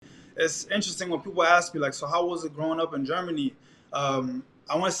it's interesting when people ask me like, so how was it growing up in Germany?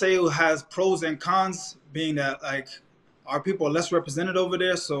 I want to say it has pros and cons, being that like our people are less represented over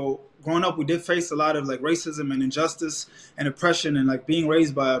there. So growing up, we did face a lot of like racism and injustice and oppression, and like being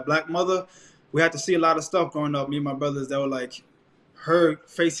raised by a black mother, we had to see a lot of stuff growing up. Me and my brothers, that were like her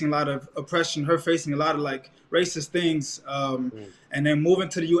facing a lot of oppression, her facing a lot of like racist things. Mm. And then moving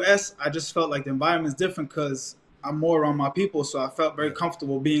to the U.S., I just felt like the environment's different because I'm more around my people, so I felt very Yeah.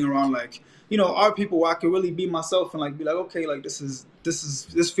 comfortable being around like our people, where I could really be myself and like be like, okay, like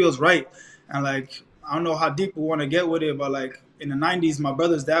this feels right, and like I don't know how deep we want to get with it, but like in the '90s, my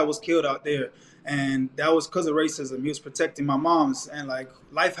brother's dad was killed out there, and that was because of racism. He was protecting my mom's, and like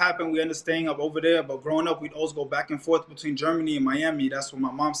life happened. We ended up staying up over there, but growing up, we'd always go back and forth between Germany and Miami. That's where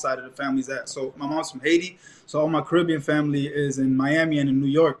my mom's side of the family's at. So my mom's from Haiti, so all my Caribbean family is in Miami and in New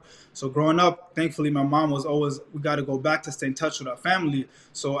York. So growing up, thankfully, my mom was always, we got to go back to stay in touch with our family.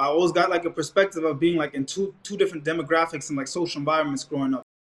 So I always got like a perspective of being like in two different demographics and like social environments growing up.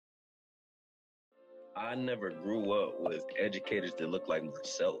 I never grew up with educators that look like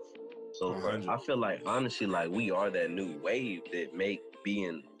myself. So 100. I feel like honestly, like we are that new wave that make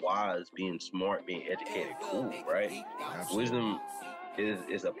being wise, being smart, being educated cool, right? Absolutely. Wisdom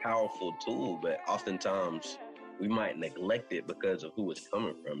is a powerful tool, but oftentimes we might neglect it because of who it's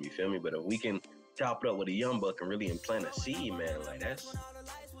coming from. You feel me? But if we can chop it up with a young buck and really implant a seed, man, like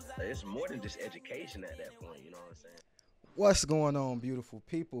it's more than just education at that point. You know what I'm saying? What's going on, beautiful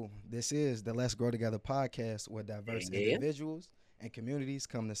people? This is the Let's Grow Together podcast, where diverse Yeah. individuals and communities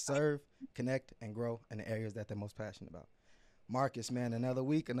come to serve, connect, and grow in the areas that they're most passionate about. Marcus, man, another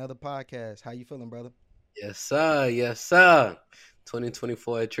week, another podcast. How you feeling, brother? Yes, sir. Yes, sir.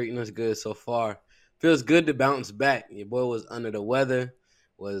 2024 treating us good so far. Feels good to bounce back. Your boy was under the weather,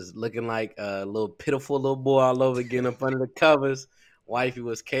 was looking like a little pitiful little boy all over again up under the covers. Wifey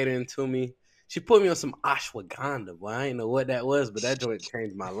was catering to me. She put me on some ashwagandha, boy. I didn't know what that was, but that joint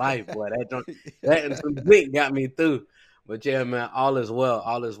changed my life, boy. That and some zinc got me through. But yeah, man, all is well.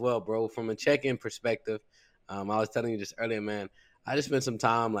 All is well, bro. From a check-in perspective, I was telling you just earlier, man. I just spent some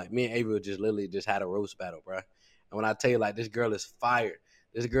time, like me and Avery just literally just had a roast battle, bro. And when I tell you, like, this girl is fired.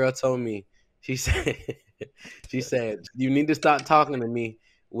 This girl told me, she said, she said, you need to stop talking to me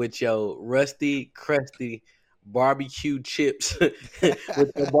with your rusty, crusty barbecue chips,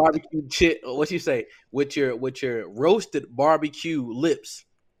 with your barbecue chip. What she say? With your roasted barbecue lips.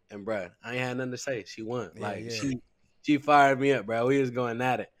 And bro, I ain't had nothing to say. She won. Yeah, Like yeah. she fired me up, bro. We was going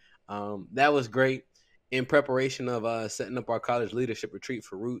at it. That was great in preparation of setting up our college leadership retreat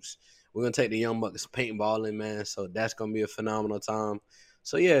for Roots. We're gonna take the young bucks paintballing, man. So that's gonna be a phenomenal time.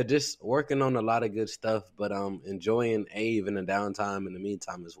 So yeah, just working on a lot of good stuff, but enjoying Ave in the downtime in the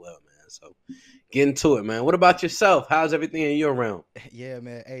meantime as well, man. So getting to it, man. What about yourself? How's everything in your realm? Yeah,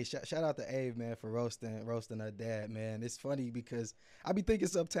 man. Hey, shout out to Ave, man, for roasting her dad, man. It's funny because I be thinking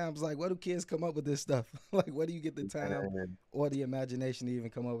sometimes like, what do kids come up with this stuff? Like, where do you get the time Man, or the imagination to even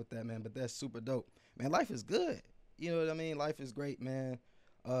come up with that, man? But that's super dope, man. Life is good. You know what I mean? Life is great, man.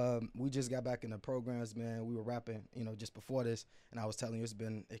 We just got back in the programs, man. We were rapping, just before this, and I was telling you it's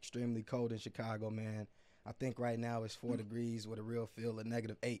been extremely cold in Chicago, man. I think right now it's 4 degrees with a real feel of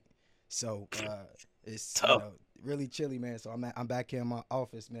 -8. So it's tough. really chilly, man. So I'm back here in my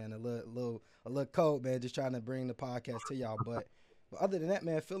office, man. A little cold, man. Just trying to bring the podcast to y'all. But other than that,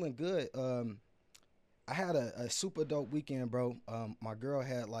 man, feeling good. I had a super dope weekend, bro. My girl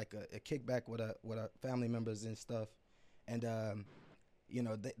had like a kickback with her family members and stuff, and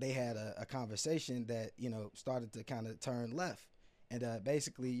they had a conversation that started to kind of turn left, and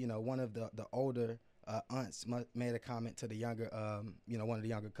basically one of the older aunts made a comment to the younger one of the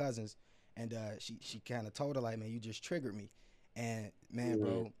younger cousins, and she kind of told her like, man, you just triggered me, and man,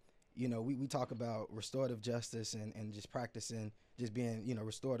 Mm. bro, we talk about restorative justice and just practicing, just being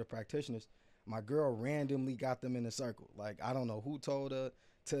restorative practitioners. My girl randomly got them in a circle. Like, I don't know who told her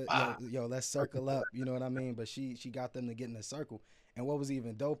to Wow. let's circle up, you know what I mean? But she got them to get in a circle. And what was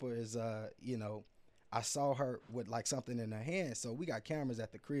even doper is I saw her with like something in her hand. So we got cameras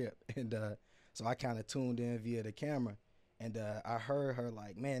at the crib, and so I kind of tuned in via the camera, and I heard her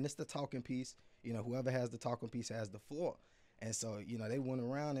like, man, it's the talking piece. Whoever has the talking piece has the floor. And so they went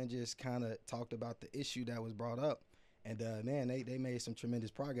around and just kind of talked about the issue that was brought up, and man, they made some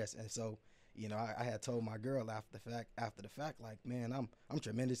tremendous progress. And so I had told my girl after the fact, like, man, I'm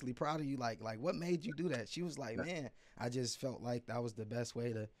tremendously proud of you. Like what made you do that? She was like, man, I just felt like that was the best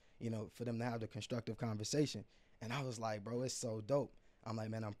way to, for them to have the constructive conversation. And I was like, bro, it's so dope. I'm like,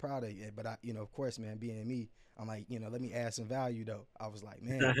 man, I'm proud of you. But I, of course, man, being me, I'm like, let me add some value though. I was like,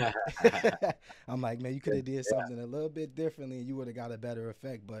 man, I'm like, man, you could have did something a little bit differently and you would have got a better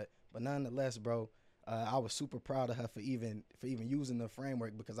effect. But But nonetheless, bro, I was super proud of her for even using the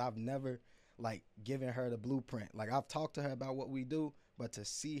framework because I've never like given her the blueprint. Like I've talked to her about what we do, but to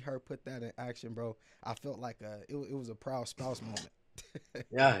see her put that in action, bro, I felt like it was a proud spouse moment.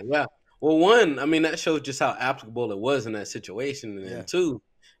 Yeah, yeah. Well, one, I mean, that shows just how applicable it was in that situation, and then Yeah, two,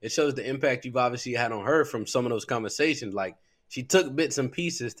 it shows the impact you've obviously had on her from some of those conversations. Like she took bits and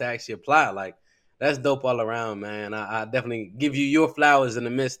pieces to actually apply. Like that's dope all around, man. I definitely give you your flowers in the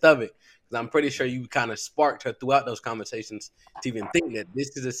midst of it because I'm pretty sure you kind of sparked her throughout those conversations to even think that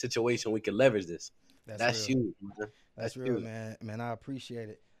this is a situation we could leverage this. that's That's real. huge, man. That's That's real, huge. man. Man, I appreciate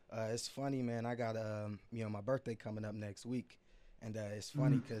it. It's funny, man. I got my birthday coming up next week, and it's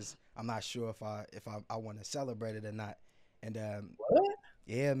funny Mm. because I'm not sure if I want to celebrate it or not. And What?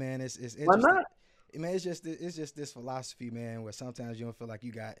 yeah, man, it's Why interesting. not? Man, it's just this philosophy, man, where sometimes you don't feel like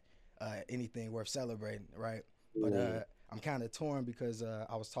you got anything worth celebrating, right? But Mm. I'm kind of torn because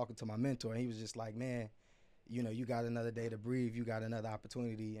I was talking to my mentor, and he was just like, man, you got another day to breathe. You got another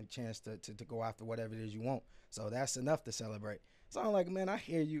opportunity and chance to go after whatever it is you want. So that's enough to celebrate. So I'm like, man, I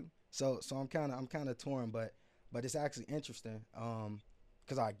hear you. So I'm kind of torn, but it's actually interesting.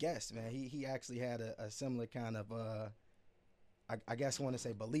 Because our guest, man, he actually had a similar kind of I guess I want to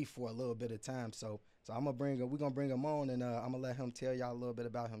say belief for a little bit of time. So we're gonna bring him on, and I'm gonna let him tell y'all a little bit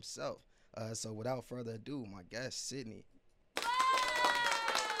about himself. So without further ado, my guest, Sidney.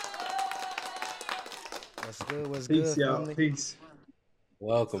 What's good? What's Peace, good, y'all. family? Peace.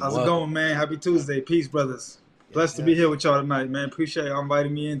 Welcome, How's it welcome. going, man? Happy Tuesday. Peace, brothers. Yes, Blessed to be here yes, with y'all tonight, man. Appreciate y'all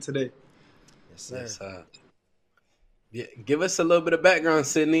inviting me in today. yes, Yes, sir. sir. Yeah, give us a little bit of background,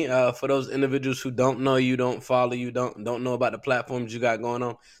 Sydney. For those individuals who don't know you, don't follow you, don't know about the platforms you got going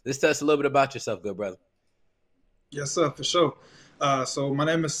on. Just tell us a little bit about yourself, good brother. Yes, sir, for sure. So my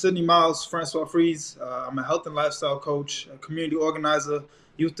name is Sidney Miles Francois Friis. I'm a health and lifestyle coach, a community organizer,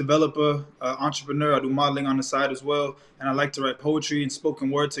 youth developer, entrepreneur. I do modeling on the side as well, and I like to write poetry and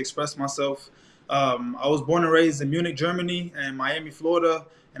spoken word to express myself. I was born and raised in Munich, Germany, and Miami, Florida,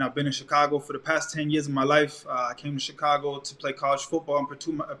 and I've been in Chicago for the past 10 years of my life. I came to Chicago to play college football and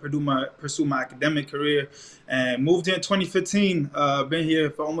pursue my academic career, and moved here in 2015. Been here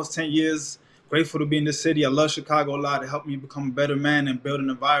for almost 10 years. Grateful to be in this city. I love Chicago a lot. It helped me become a better man and build an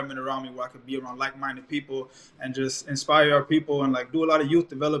environment around me where I could be around like-minded people and just inspire our people and like do a lot of youth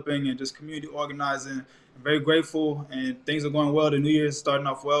developing and just community organizing. I'm very grateful and things are going well. The new year is starting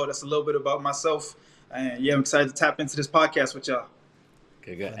off well. That's a little bit about myself. And yeah, I'm excited to tap into this podcast with y'all.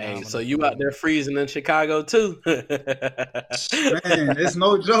 Okay, good. Hey, so Phenomenal, you out there phenomenal. freezing in Chicago too? Man, it's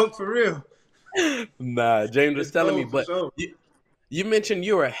no joke for real. Nah, James was It's telling me, cold for but sure. you mentioned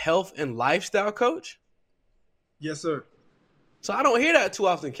you're a health and lifestyle coach. Yes, sir. So I don't hear that too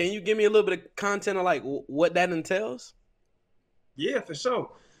often. Can you give me a little bit of content of like what that entails? Yeah, for sure.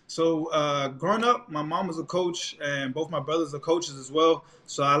 So, growing up, my mom was a coach, and both my brothers are coaches as well.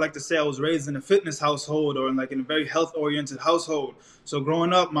 So, I like to say I was raised in a fitness household or in a very health oriented household. So,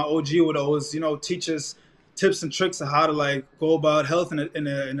 growing up, my OG would always, teach us tips and tricks of how to like go about health in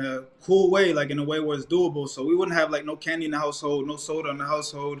a cool way, like in a way where it's doable. So, we wouldn't have like no candy in the household, no soda in the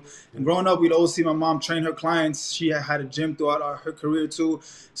household. And growing up, we'd always see my mom train her clients. She had a gym throughout her career too.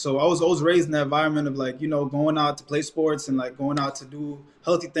 So I was always raised in that environment of like, going out to play sports and like going out to do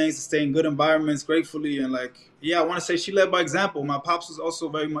healthy things to stay in good environments gratefully. And like, yeah, I want to say she led by example. My pops was also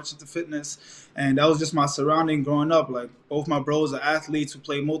very much into fitness. And that was just my surrounding growing up. Like both my bros are athletes who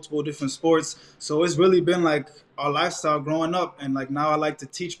play multiple different sports. So it's really been like our lifestyle growing up. And like now I like to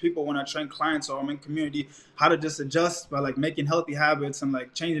teach people when I train clients or I'm in community how to just adjust by like making healthy habits and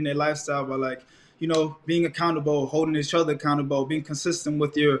like changing their lifestyle by like being accountable, holding each other accountable, being consistent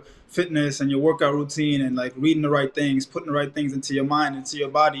with your fitness and your workout routine and like reading the right things, putting the right things into your mind, into your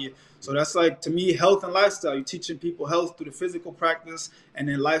body. So that's like to me health and lifestyle. You're teaching people health through the physical practice and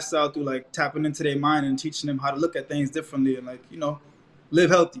then lifestyle through like tapping into their mind and teaching them how to look at things differently and like,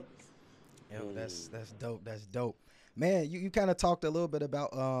 live healthy. Yo, Mm. that's dope. That's dope. Man, you kind of talked a little bit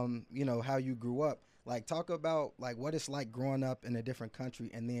about how you grew up. Like talk about like what it's like growing up in a different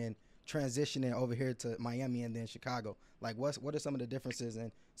country and then transitioning over here to Miami and then Chicago. Like what are some of the differences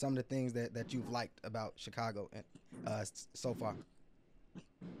and some of the things that you've liked about Chicago and so far?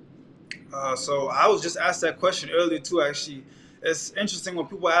 So I was just asked that question earlier too. Actually, it's interesting when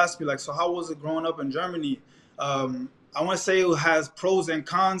people ask me like, "So how was it growing up in Germany?" I want to say it has pros and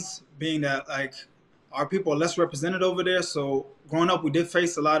cons, being that like our people are less represented over there. So growing up, we did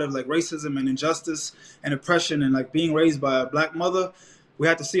face a lot of like racism and injustice and oppression, and like being raised by a black mother, we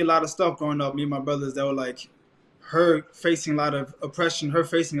had to see a lot of stuff growing up. Me and my brothers that were like her facing a lot of oppression, her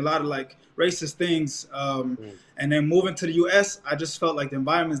facing a lot of like racist things. Mm. And then moving to the U.S., I just felt like the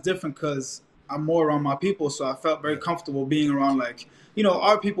environment is different because I'm more around my people, so I felt very Yeah. comfortable being around like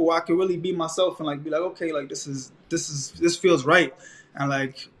our people where I could really be myself and like be like, okay, like this feels right. And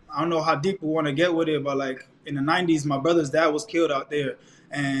like I don't know how deep we want to get with it, but like in the '90s, my brother's dad was killed out there,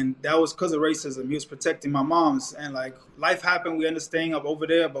 and that was because of racism. He was protecting my mom's, and like life happened. We ended up staying up over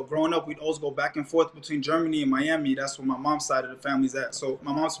there, but growing up, we'd always go back and forth between Germany and Miami. That's where my mom's side of the family's at. So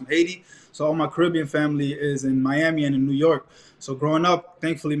my mom's from Haiti, so all my Caribbean family is in Miami and in New York. So growing up,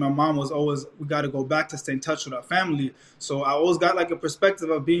 thankfully, my mom was always, we got to go back to stay in touch with our family. So I always got like a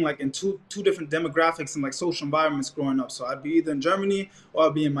perspective of being like in two different demographics and like social environments growing up. So I'd be either in Germany or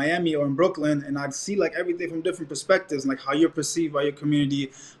I'd be in Miami or in Brooklyn, and I'd see like everything from different perspectives, like how you're perceived by your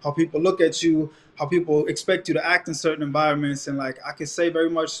community, how people look at you, how people expect you to act in certain environments. And like I could say very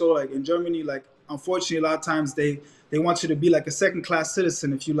much so, like in Germany, like unfortunately a lot of times they want you to be like a second class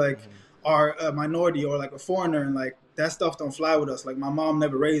citizen if you like Mm-hmm. are a minority or like a foreigner, and like that stuff don't fly with us. Like my mom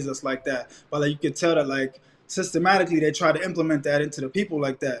never raised us like that, but like you could tell that like systematically they try to implement that into the people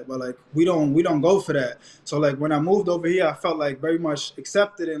like that, but like we don't go for that. So like when I moved over here, I felt like very much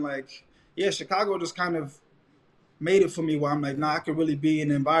accepted, and like yeah, Chicago just kind of made it for me where I'm like, nah, I could really be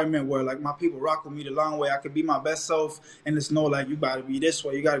in an environment where like my people rock with me the long way. I could be my best self, and it's no like you gotta be this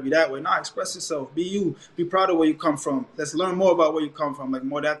way, you gotta be that way. Nah, express yourself, be you, be proud of where you come from. Let's learn more about where you come from, like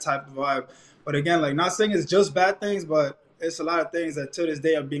more that type of vibe. But again, like not saying it's just bad things, but it's a lot of things that to this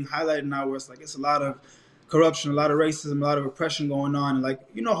day are being highlighted now where it's like it's a lot of corruption, a lot of racism, a lot of oppression going on. And like,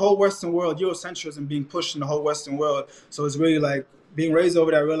 whole Western world, Eurocentrism being pushed in the whole Western world. So it's really like being raised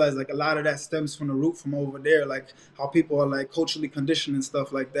over there, I realized like a lot of that stems from the root from over there, like how people are like culturally conditioned and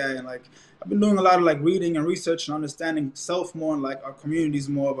stuff like that. And like I've been doing a lot of like reading and research and understanding self more and like our communities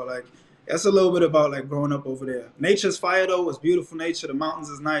more, but like that's a little bit about like growing up over there. Nature's fire though, it's beautiful nature, the mountains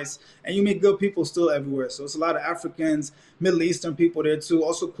is nice, and you meet good people still everywhere. So it's a lot of Africans, Middle Eastern people there too,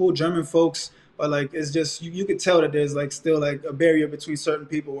 also cool German folks. But like it's just you could tell that there's like still like a barrier between certain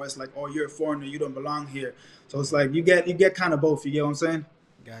people where it's like, oh, you're a foreigner, you don't belong here. So it's like you get kind of both. You get what I'm saying?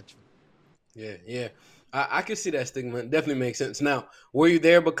 Got you. Yeah, yeah. I can see that stigma. It definitely makes sense. Now, were you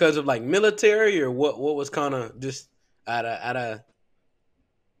there because of like military or what? What was kind of just out of out of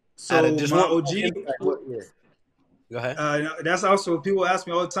out of So just my one? OG, Like, what? Yeah. Go ahead. that's also what people ask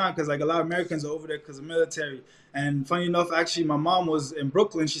me all the time because like a lot of Americans are over there because of military. And funny enough, actually, my mom was in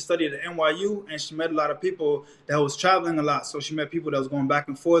Brooklyn. She studied at NYU, and she met a lot of people that was traveling a lot. So she met people that was going back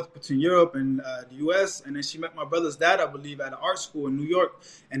and forth between Europe and the U.S. And then she met my brother's dad, I believe, at an art school in New York.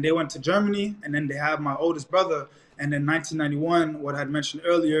 And they went to Germany, and then they had my oldest brother. And then 1991, what I had mentioned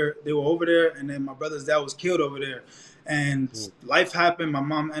earlier, they were over there, and then my brother's dad was killed over there. And Mm. life happened. My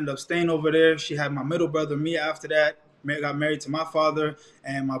mom ended up staying over there. She had my middle brother, me, after that. Got married to my father,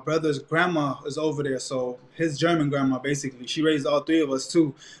 and my brother's grandma is over there. So his German grandma, basically, she raised all three of us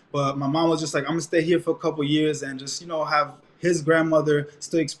too. But my mom was just like, I'm gonna stay here for a couple of years and just have his grandmother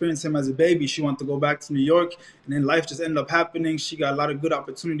still experience him as a baby. She wanted to go back to New York, and then life just ended up happening. She got a lot of good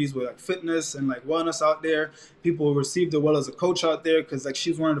opportunities with like fitness and like wellness out there. People received her well as a coach out there because like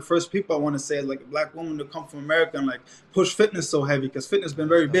she's one of the first people I want to say like a black woman to come from America and like push fitness so heavy because fitness been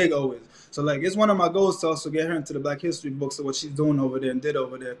That's very dope. big always. So like it's one of my goals to also get her into the Black History books of what she's doing over there and did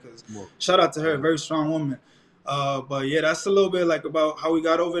over there. Because More. shout out to her, More. very strong woman. But yeah, that's a little bit like about how we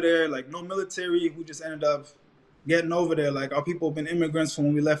got over there. Like no military, we just ended up getting over there. Like our people have been immigrants from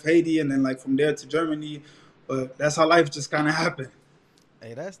when we left Haiti, and then like from there to Germany. But that's how life just kind of happened.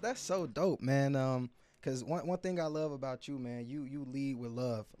 Hey, that's so dope, man. Cause one thing I love about you, man, you lead with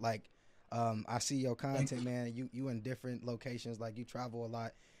love. Like, I see your Thank content, you. man. You in different locations, like you travel a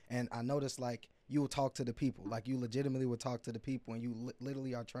lot, and I noticed like you will talk to the people, like you legitimately would talk to the people, and you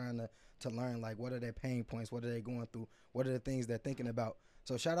literally are trying to learn like what are their pain points, what are they going through, what are the things they're thinking about.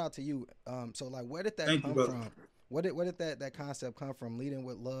 So shout out to you. So like, where did that Thank you, come brother. from? Where did that concept come from? Leading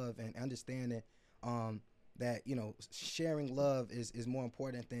with love and understanding, um, that sharing love is more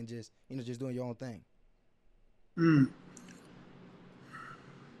important than just just doing your own thing. Mm.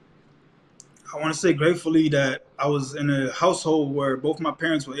 I want to say gratefully that I was in a household where both my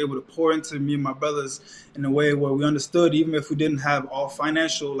parents were able to pour into me and my brothers in a way where we understood, even if we didn't have all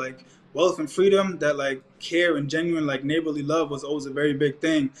financial like wealth and freedom, that like care and genuine like neighborly love was always a very big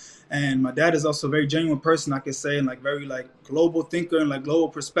thing. And my dad is also a very genuine person, I could say, and like very like global thinker and like global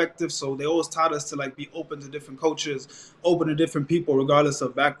perspective. So they always taught us to like be open to different cultures, open to different people, regardless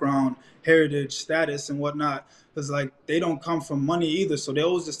of background, heritage, status, and whatnot. Because like they don't come from money either, so they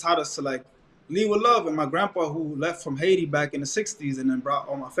always just taught us to like lead with love. And my grandpa, who left from Haiti back in the '60s and then brought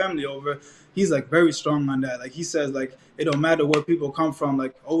all my family over, he's like very strong on that. Like he says, like it don't matter where people come from,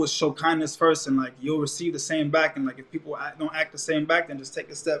 like always show kindness first, and like you'll receive the same back. And like if people don't act the same back, then just take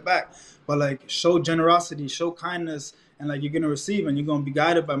a step back. But like show generosity, show kindness, and like you're gonna receive, and you're gonna be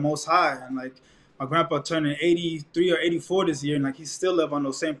guided by Most High. And like my grandpa turning 83 or 84 this year, and like he still live on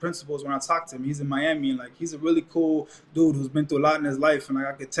those same principles. When I talk to him, he's in Miami, and like he's a really cool dude who's been through a lot in his life. And like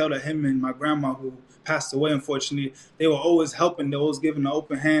I could tell that him and my grandma, who passed away unfortunately, they were always helping, they were always giving an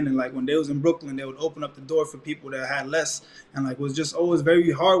open hand. And like when they was in Brooklyn, they would open up the door for people that had less, and like was just always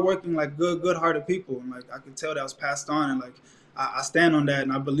very hardworking, like good hearted people. And like I could tell that was passed on. And like I stand on that,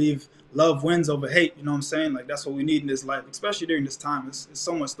 and I believe love wins over hate. You know what I'm saying? Like that's what we need in this life, especially during this time. It's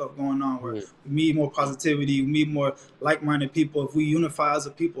so much stuff going on where we need more positivity, we need more like-minded people. If we unify as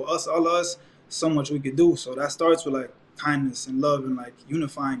a people, us, all of us, so much we could do. So that starts with like kindness and love and like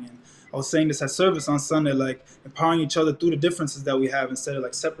unifying. And I was saying this at service on Sunday, like empowering each other through the differences that we have instead of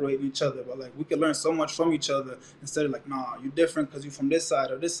like separating each other. But like we could learn so much from each other instead of like, nah, you're different because you're from this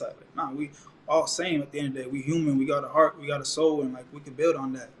side or this side. Like, nah, we all same at the end of the day. We human. We got a heart. We got a soul, and like we can build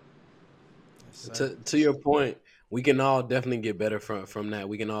on that. To your point, we can all definitely get better from that.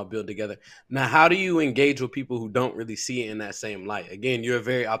 We can all build together. Now, how do you engage with people who don't really see it in that same light? Again, you're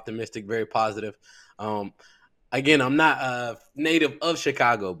very optimistic, very positive. Again, I'm not a native of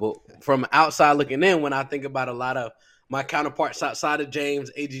Chicago, but from outside looking in, when I think about a lot of my counterparts outside of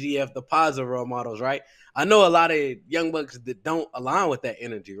James, AGDF, the positive role models, right? I know a lot of young bucks that don't align with that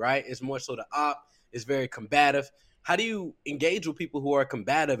energy, right? It's more so the op. It's very combative. How do you engage with people who are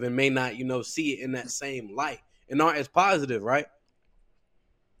combative and may not, see it in that same light and aren't as positive, right?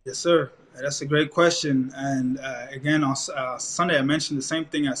 Yes, sir. That's a great question. And again, on Sunday, I mentioned the same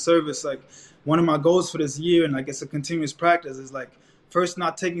thing at service. Like one of my goals for this year, and like it's a continuous practice, is like first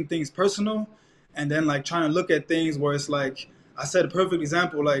not taking things personal, and then like trying to look at things where it's like I said a perfect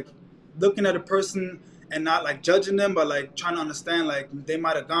example, like looking at a person and not like judging them, but like trying to understand like they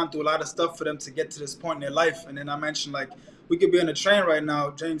might have gone through a lot of stuff for them to get to this point in their life. And then I mentioned like we could be on a train right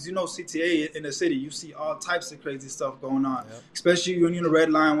now, James. You know, CTA in the city, you see all types of crazy stuff going on, Yep. especially when you're in the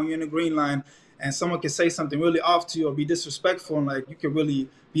red line, when you're in the green line, and someone can say something really off to you or be disrespectful, and like you could really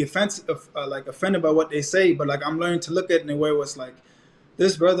be offensive, like offended by what they say. But like I'm learning to look at it in a way where it's like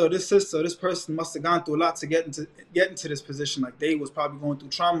this brother, this sister, this person must have gone through a lot to get into this position. Like they was probably going through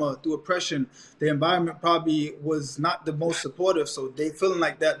trauma, through oppression. The environment probably was not the most supportive, so they feeling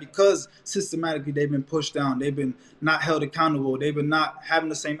like that because systematically they've been pushed down, they've been not held accountable, they've been not having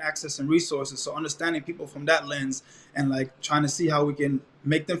the same access and resources. So understanding people from that lens and like trying to see how we can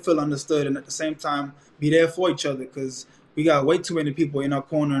make them feel understood and at the same time be there for each other, because we got way too many people in our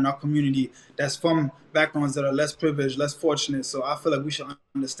corner, in our community, that's from backgrounds that are less privileged, less fortunate. So I feel like we should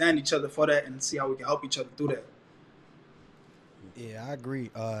understand each other for that and see how we can help each other through that. Yeah, I agree.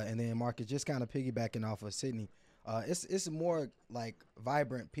 And then Marcus, just kind of piggybacking off of Sidney, it's more like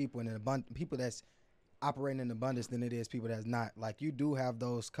vibrant people and people that's operating in abundance than it is people that's not. Like you do have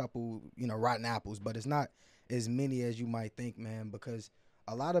those couple, rotten apples, but it's not as many as you might think, man, because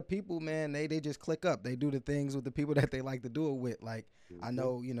a lot of people, man, they just click up. They do the things with the people that they like to do it with. Like I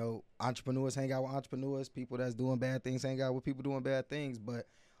know, entrepreneurs hang out with entrepreneurs. People that's doing bad things hang out with people doing bad things. But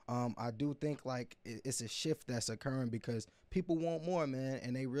I do think like it's a shift that's occurring because people want more, man,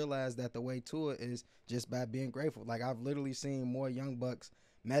 and they realize that the way to it is just by being grateful. Like I've literally seen more young bucks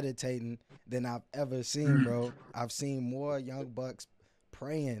meditating than I've ever seen, bro. I've seen more young bucks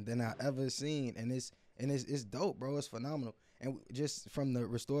praying than I ever seen, and it's dope, bro. It's phenomenal. And just from the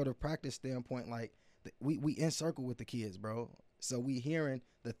restorative practice standpoint, like we in circle with the kids, bro. So we hearing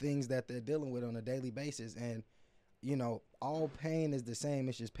the things that they're dealing with on a daily basis, and all pain is the same.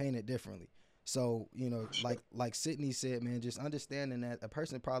 It's just painted differently. So like Sidney said, man, just understanding that a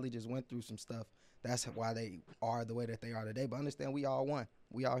person probably just went through some stuff. That's why they are the way that they are today. But understand, we all one.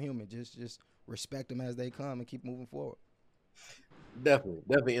 We all human. Just respect them as they come and keep moving forward.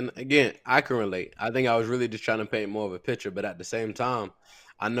 Definitely. And again, I can relate. I think I was really just trying to paint more of a picture, but at the same time,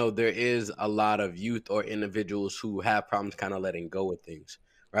 I know there is a lot of youth or individuals who have problems kind of letting go of things,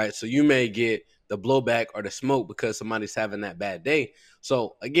 right? So you may get the blowback or the smoke because somebody's having that bad day.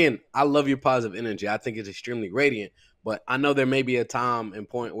 So again, I love your positive energy. I think it's extremely radiant, but I know there may be a time and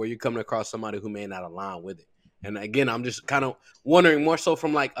point where you're coming across somebody who may not align with it. And again, I'm just kind of wondering more so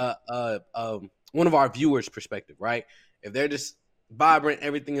from like one of our viewers' perspective, right? If they're just vibrant,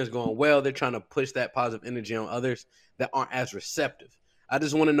 everything is going well, they're trying to push that positive energy on others that aren't as receptive. I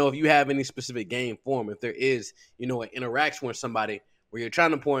just want to know if you have any specific game for them, if there is, an interaction with somebody where you're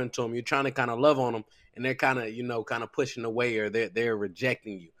trying to pour into them, you're trying to kind of love on them, and they're kind of, kind of pushing away or they're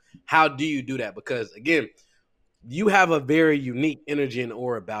rejecting you. How do you do that? Because again, you have a very unique energy and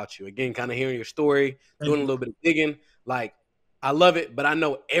aura about you. Again, kind of hearing your story, Thank doing a you. little bit of digging, like I love it, but I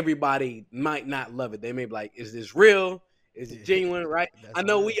know everybody might not love it. They may be like, "Is this real? Is it Yeah, genuine?" Right? I that's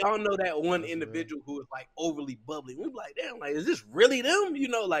know real. we all know that one That's real. individual who is like overly bubbly. We be like, "Damn, like is this really them?" You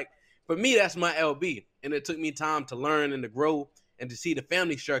know, like for me, that's my LB, and it took me time to learn and to grow and to see the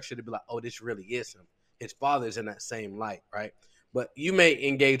family structure to be like, "Oh, this really is him." His father's in that same light, right? But you may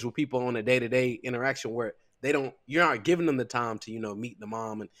engage with people on a day to day interaction where you're not giving them the time to meet the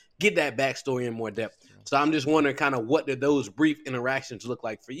mom and get that backstory in more depth. So I'm just wondering kind of what did those brief interactions look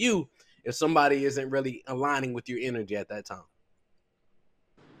like for you if somebody isn't really aligning with your energy at that time.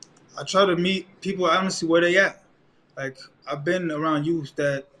 I try to meet people honestly where they at. Like I've been around youth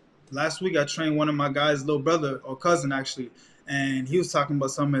that last week I trained one of my guys' little brother or cousin actually, and he was talking about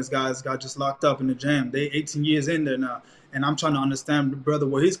some of his guys got just locked up in the jam. They 18 years in there now, and I'm trying to understand the brother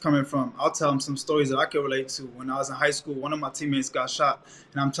where he's coming from. I'll tell him some stories that I can relate to. When I was in high school, one of my teammates got shot,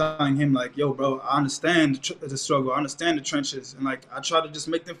 and I'm telling him like, "Yo, bro, I understand the struggle. I understand the trenches, and like I try to just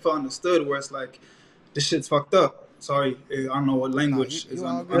make them feel understood. Where it's like, this shit's fucked up. Sorry, I don't know what No, you language is you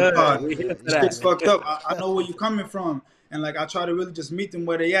all on the good. You Good. pod. all We here good. for This You all that. shit's good. fucked up. I know where you're coming from, and like I try to really just meet them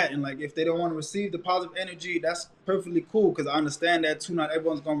where they at. And like if they don't want to receive the positive energy, that's perfectly cool because I understand that too. Not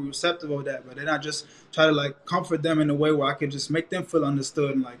everyone's gonna be receptive of that, but then I just try to like comfort them in a way where I can just make them feel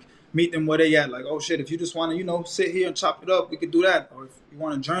understood and like meet them where they at. Like, oh shit, if you just want to sit here and chop it up, we could do that. Or if you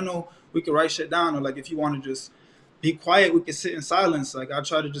want to journal, we could write shit down. Or like if you want to just be quiet, we can sit in silence. Like I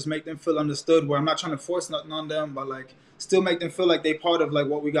try to just make them feel understood where I'm not trying to force nothing on them, but like still make them feel like they part of like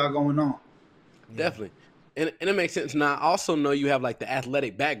what we got going on. Yeah. Definitely. And it makes sense. Now I also know you have like the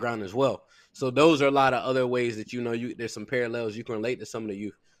athletic background as well. So those are a lot of other ways that there's some parallels you can relate to some of the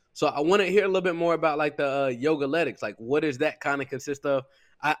youth. So I want to hear a little bit more about like the yogaletics. Like what does that kind of consist of?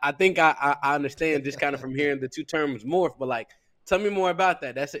 I think I understand just kind of from hearing the two terms morph, but like tell me more about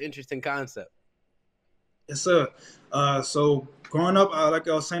that. That's an interesting concept. Yes, sir. So growing up, like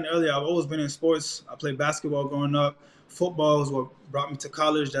I was saying earlier, I've always been in sports. I played basketball growing up. Football is what brought me to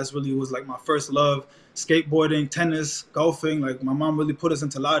college. That's really was like my first love. Skateboarding, tennis, golfing. Like my mom really put us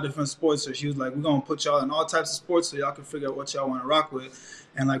into a lot of different sports. So she was like, "We're gonna put y'all in all types of sports so y'all can figure out what y'all want to rock with."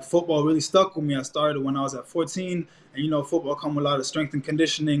 And like football really stuck with me. I started when I was at 14, and football come with a lot of strength and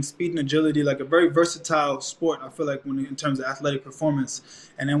conditioning, speed and agility. Like a very versatile sport. I feel like when in terms of athletic performance.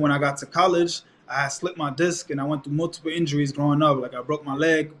 And then when I got to college, I slipped my disc and I went through multiple injuries growing up. Like I broke my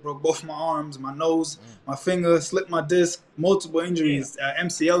leg, broke both my arms, my nose, Mm. my finger, slipped my disc, multiple Yeah. injuries,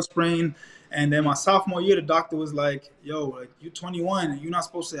 MCL sprain. And then my sophomore year, the doctor was like, "Yo, like you're 21 and you're not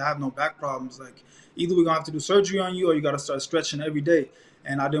supposed to have no back problems. Like either we're gonna have to do surgery on you or you gotta start stretching every day."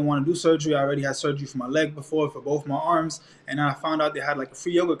 And I didn't want to do surgery. I already had surgery for my leg before, for both my arms. And then I found out they had like a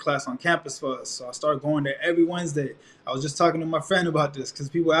free yoga class on campus for us. So I started going there every Wednesday. I was just talking to my friend about this because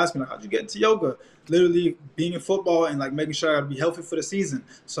people ask me like, "How'd you get into yoga?" Literally being in football and like making sure I would be healthy for the season.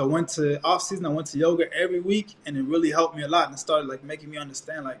 So I went to off season. I went to yoga every week, and it really helped me a lot. And it started like making me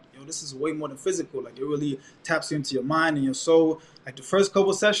understand like, yo, this is way more than physical. Like it really taps you into your mind and your soul. Like the first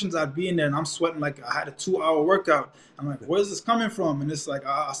couple sessions, I'd be in there and I'm sweating like I had a 2 hour workout. I'm like, where's this coming from? And it's like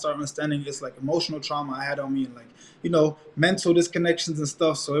I start understanding it's like emotional trauma I had on me and like mental disconnections and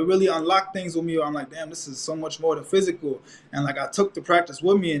stuff. So it really unlocked things with me. Where I'm like, damn, this is so much more than physical. And like I took the practice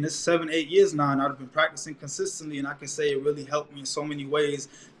with me, and it's 7, 8 years now, and I've been practicing consistently. And I can say it really helped me in so many ways.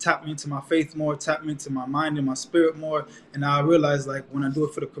 Tapped me into my faith more, tapped me into my mind and my spirit more. And now I realize like when I do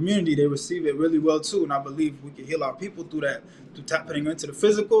it for the community, they receive it really well too. And I believe we can heal our people through that, through tapping into the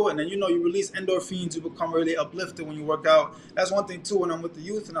physical. And then you release endorphins, you become really uplifted when you work out. That's one thing too. When I'm with the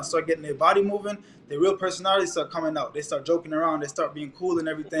youth and I start getting their body moving, their real personalities start coming out. They start joking around, they start being cool and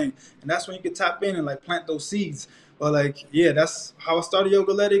everything. And that's when you can tap in and like plant those seeds. But like, yeah, that's how I started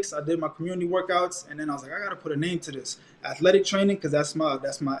Yogaletics. I did my community workouts, and then I was like, I gotta put a name to this. Athletic training, because that's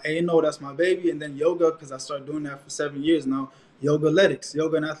my A&O, that's my baby, and then yoga, because I started doing that for 7 years now. Yogaletics,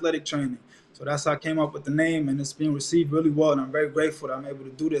 yoga and athletic training. So that's how I came up with the name, and it's being received really well. And I'm very grateful that I'm able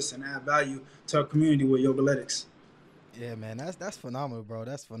to do this and add value to our community with Yogaletics. Yeah, man, that's phenomenal, bro.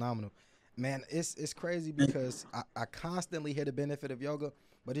 That's phenomenal, man. It's crazy because I constantly hear the benefit of yoga,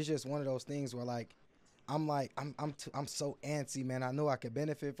 but it's just one of those things where I'm so antsy, man. I know I could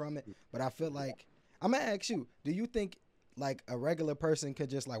benefit from it, but I feel like I'm gonna ask you: do you think like a regular person could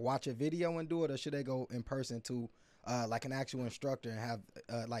just like watch a video and do it, or should they go in person to like an actual instructor and have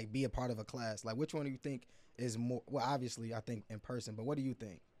like be a part of a class? Like, which one do you think is more? Well, obviously, I think in person, but what do you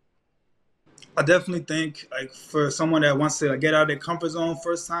think? I definitely think like for someone that wants to like, get out of their comfort zone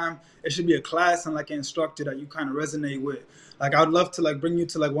first time, it should be a class and like an instructor that you kind of resonate with. Like I'd love to like bring you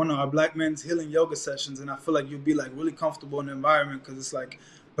to like one of our Black men's healing yoga sessions, and I feel like you'd be like really comfortable in the environment because it's like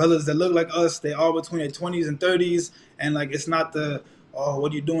brothers that look like us. They are between their 20s and 30s, and like it's not the oh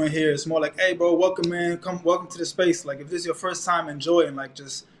what are you doing here? It's more like hey bro, welcome man, come welcome to the space. Like if this is your first time, enjoy and like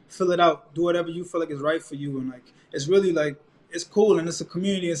just fill it out, do whatever you feel like is right for you, and like it's really like it's cool and it's a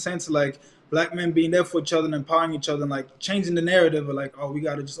community in a sense of like black men being there for each other and empowering each other and like changing the narrative of like, oh, we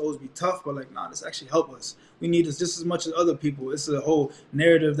gotta just always be tough, but like, nah, this actually help us. We need this just as much as other people. It's a whole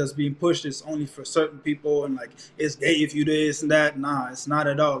narrative that's being pushed. It's only for certain people and like it's gay if you do this and that. Nah, it's not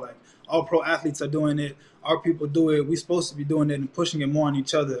at all. Like all pro athletes are doing it. Our people do it. We supposed to be doing it and pushing it more on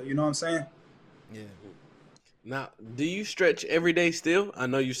each other. You know what I'm saying? Yeah. Now, do you stretch every day still? I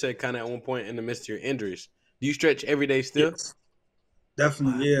know you said kind of at one point in the midst of your injuries. Do you stretch every day still? Yes.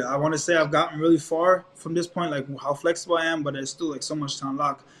 Definitely, yeah. I want to say I've gotten really far from this point, like how flexible I am, but there's still like so much to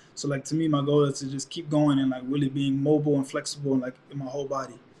unlock. So like to me, my goal is to just keep going and like really being mobile and flexible and like in my whole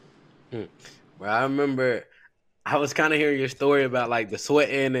body. Hmm. Well, I remember I was kind of hearing your story about like the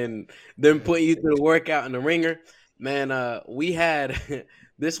sweating and them Yeah. putting you through the workout in the ringer. Man, we had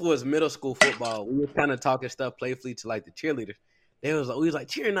this was middle school football. We were kind of talking stuff playfully to like the cheerleaders. They was like, we was like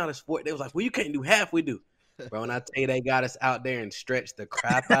cheering not a sport. They was like, well, you can't do half we do, bro. When I tell you they got us out there and stretched the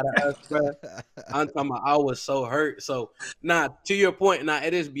crap out of us, bro. I'm talking about I was so hurt. So, nah, to your point, nah,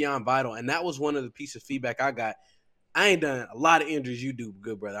 it is beyond vital, and that was one of the pieces of feedback I got. I ain't done a lot of injuries you do,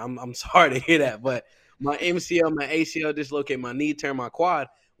 good brother. I'm sorry to hear that, but my MCL, my ACL dislocated, my knee turned, my quad.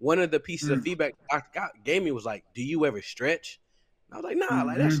 One of the pieces of Mm, feedback gave me was like, "Do you ever stretch?" And I was like, "Nah,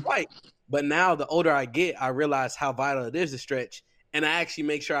 like that's mm-hmm. light." But now, the older I get, I realize how vital it is to stretch, and I actually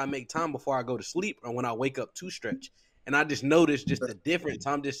make sure I make time before I go to sleep or when I wake up to stretch. And I just noticed just the difference.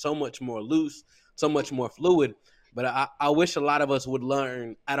 I'm just so much more loose, so much more fluid. But I wish a lot of us would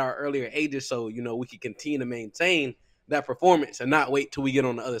learn at our earlier ages, so we could continue to maintain that performance and not wait till we get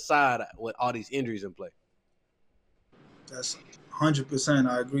on the other side with all these injuries in play. That's 100%.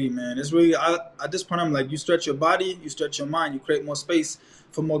 I agree, man. It's really at this point I'm like you stretch your body, you stretch your mind, you create more space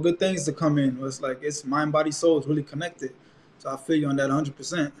for more good things to come in. It's like it's mind, body, soul is really connected. So I feel you on that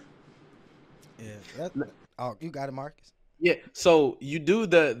 100%. Yeah. Oh, you got it, Marcus. Yeah, so you do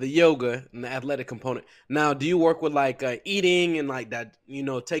the yoga and the athletic component. Now, do you work with like eating and like that,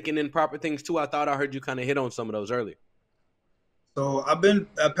 taking in proper things too? I thought I heard you kind of hit on some of those earlier. So I've been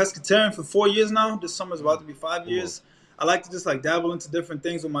a pescatarian for 4 years now. This summer's about Mm. to be five Come on. years. I like to just like dabble into different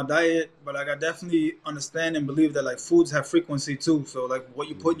things with my diet, but like I definitely understand and believe that like foods have frequency too. So like what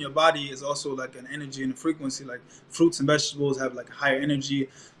you put in Mhm. your body is also like an energy and a frequency. Like fruits and vegetables have like higher energy.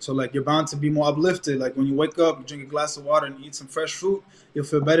 So like you're bound to be more uplifted. Like when you wake up, you drink a glass of water and eat some fresh fruit, you'll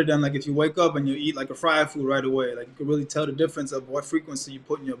feel better than like if you wake up and you eat like a fried food right away. Like you can really tell the difference of what frequency you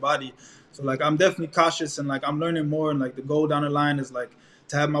put in your body. So like I'm definitely cautious and like I'm learning more and like the goal down the line is like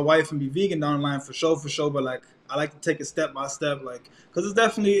to have my wife and be vegan down the line for sure. But like I like to take it step by step, like because it's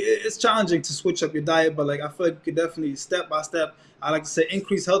definitely it's challenging to switch up your diet, but like I feel like you could definitely step by step. I like to say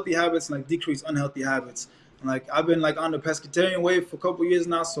increase healthy habits and like decrease unhealthy habits. And like I've been like on the pescatarian wave for a couple years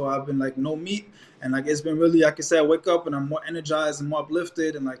now, so I've been like no meat, and like it's been really like I say I wake up and I'm more energized and more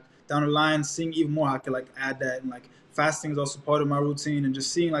uplifted, and like down the line seeing even more I could like add that and like fasting is also part of my routine and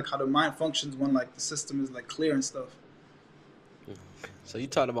just seeing like how the mind functions when like the system is like clear and stuff. So you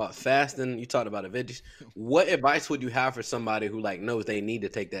talked about fasting, you talked about the veggies. What advice would you have for somebody who like knows they need to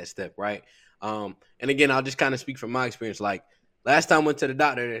take that step, right? And again, I'll just kind of speak from my experience. Like last time I went to the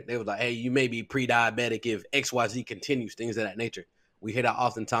doctor, they was like, "Hey, you may be pre-diabetic if XYZ continues," things of that nature. We hear that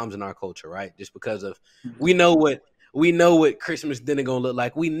oftentimes in our culture, right? Just because of we know what we know what Christmas dinner gonna look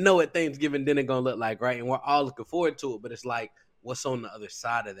like. We know what Thanksgiving dinner gonna look like, right? And we're all looking forward to it. But it's like, what's on the other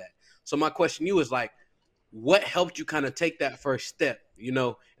side of that? So my question to you is like, what helped you kind of take that first step,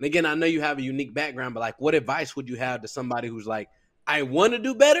 and again, I know you have a unique background, but like what advice would you have to somebody who's like, I want to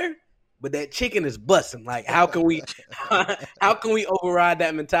do better, but that chicken is busting? Like how can we how can we override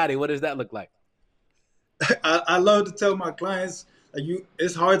that mentality? What does that look like? I love to tell my clients like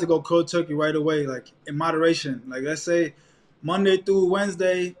it's hard to go cold turkey right away, like in moderation. Like let's say Monday through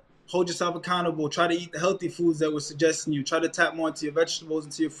Wednesday, hold yourself accountable. Try to eat the healthy foods that we're suggesting you. Try to tap more into your vegetables,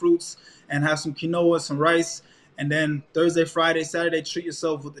 into your fruits, and have some quinoa, some rice. And then Thursday, Friday, Saturday, treat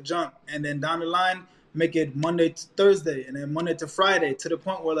yourself with the junk. And then down the line, make it Monday to Thursday, and then Monday to Friday, to the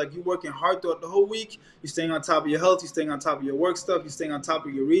point where like you're working hard throughout the whole week. You're staying on top of your health. You're staying on top of your work stuff. You're staying on top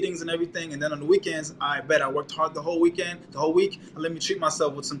of your readings and everything. And then on the weekends, I bet I worked hard the whole weekend, the whole week. And let me treat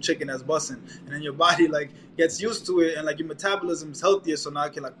myself with some chicken that's busting. And then your body like gets used to it, and like your metabolism is healthier, so now I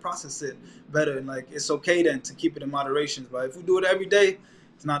can like process it better. And like it's okay then to keep it in moderation. But if we do it every day,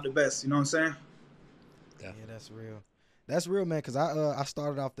 it's not the best. You know what I'm saying? Yeah, that's real. That's real, man. Cause I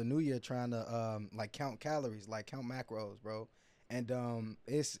started off the new year trying to like count calories, like count macros, bro. And How'd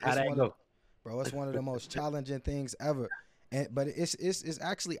that go? it's one of the most challenging things ever. But it's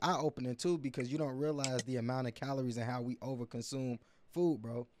actually eye opening too, because you don't realize the amount of calories and how we overconsume food,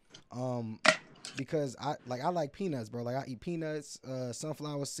 bro. Because I like peanuts, bro. Like I eat peanuts,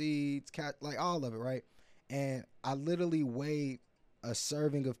 sunflower seeds, like all of it, right? And I literally weighed a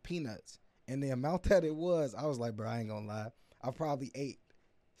serving of peanuts, and the amount that it was, I was like, bro, I ain't gonna lie, I probably ate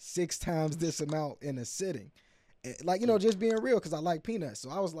 6 times this amount in a sitting. Like, just being real, because I like peanuts. So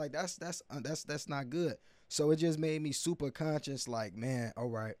I was like, that's not good. So it just made me super conscious, like, man, all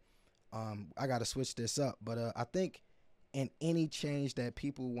right, I got to switch this up. But I think in any change that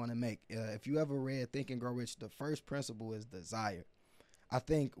people want to make, if you ever read Think and Grow Rich, the first principle is desire. I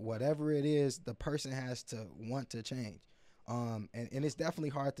think whatever it is, the person has to want to change. And it's definitely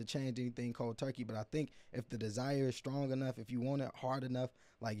hard to change anything cold turkey, but I think if the desire is strong enough, if you want it hard enough,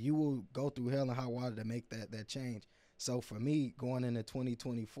 like you will go through hell and high water to make that change. So for me, going into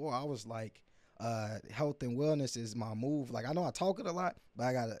 2024, I was like, health and wellness is my move. Like I know I talk it a lot, but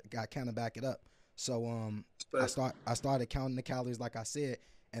I got kind of back it up. So I started counting the calories, like I said,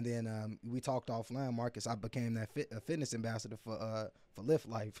 and then we talked offline, Marcus. I became that fitness ambassador for Lift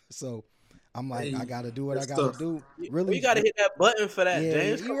Life. So I'm like, Hey, I gotta do what I that's gotta tough. do. Really, you gotta hit that button for that, Yeah,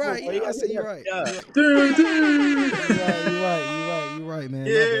 James. you're Come on, right. bro. Yeah, You I gotta said hit you're that. right. Yeah. You're right. You're right. You're right, man. My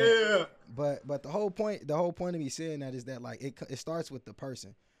bad. Yeah. But the whole point of me saying that is that like it starts with the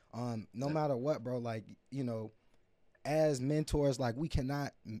person. No matter what, bro. Like as mentors, like we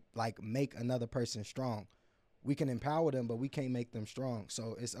cannot like make another person strong. We can empower them, but we can't make them strong.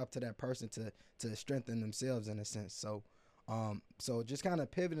 So it's up to that person to strengthen themselves in a sense. So just kind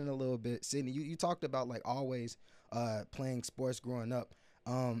of pivoting a little bit, Sidney. You talked about like always playing sports growing up.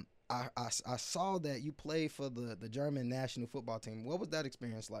 I saw that you played for the German national football team. What was that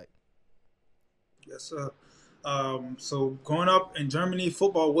experience like? Yes, sir. So growing up in Germany,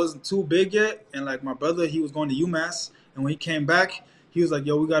 football wasn't too big yet, and like my brother, he was going to UMass, and when he came back, he was like,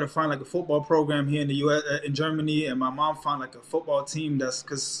 "Yo, we got to find like a football program here in the U.S. In Germany." And my mom found like a football team that's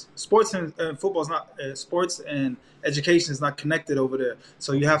because sports and football is not sports and education is not connected over there.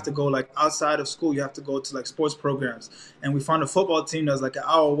 So you have Okay. to go like outside of school. You have to go to like sports programs, and we found a football team that's like an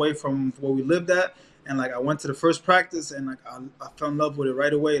hour away from where we lived at. And like I went to the first practice, and like I fell in love with it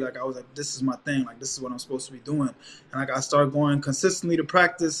right away. Like I was like, this is my thing. Like this is what I'm supposed to be doing. And like I started going consistently to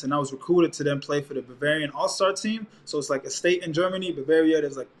practice, and I was recruited to then play for the Bavarian All-Star team. So it's like a state in Germany, Bavaria.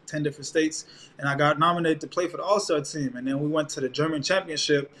 There's like 10 different states, and I got nominated to play for the All-Star team. And then we went to the German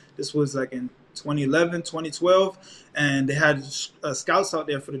Championship. This was like in 2011, 2012, and they had scouts out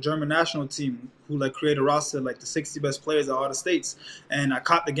there for the German national team who like created a roster like the 60 best players of all the states. And I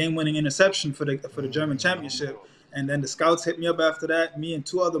caught the game-winning interception for the German championship. And then the scouts hit me up after that, me and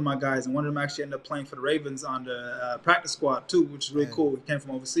 2 other of my guys, and one of them actually ended up playing for the Ravens on the practice squad too, which is really Yeah. cool. He came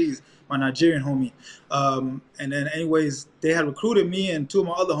from overseas, my Nigerian homie. And then anyways, they had recruited me and 2 of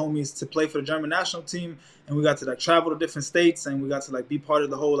my other homies to play for the German national team, and we got to like travel to different states, and we got to like be part of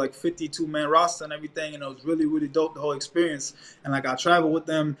the whole like 52-man roster and everything, and it was really really dope, the whole experience. And like I traveled with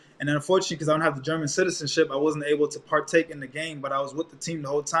them, and then unfortunately because I don't have the German citizenship, I wasn't able to partake in the game, but I was with the team the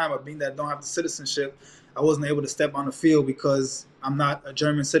whole time. Being that I don't have the citizenship, I wasn't able to step on the field because I'm not a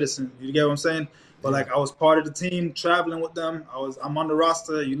German citizen. You get what I'm saying? But Yeah. like I was part of the team, traveling with them. I'm on the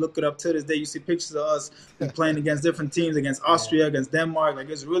roster. You look it up to this day. You see pictures of us. We playing against different teams, against Austria, against Denmark. Like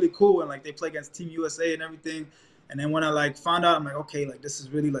it's really cool, and like they play against Team USA and everything. And then when I like found out, I'm like, okay, like this is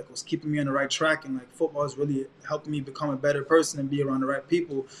really like what's keeping me on the right track, and like football is really helping me become a better person and be around the right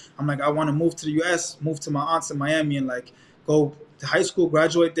people. I'm like, I want to move to the U.S., move to my aunts in Miami, and like go to high school,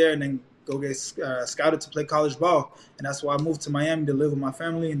 graduate there, and then go get scouted to play college ball. And that's why I moved to Miami to live with my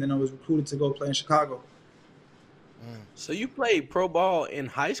family, and then I was recruited to go play in Chicago. So you played pro ball in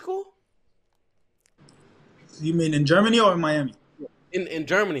high school? You mean in Germany or in Miami? In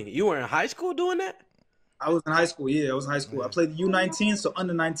Germany, you were in high school doing that? I was in high school. Yeah, I was in high school. I Yeah. played the U19, so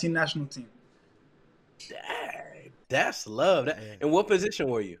under 19 national team. Dang, that's love. That. Yeah. And what position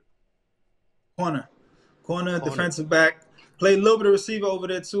were you? Corner, Corner. defensive back. Played a little bit of receiver over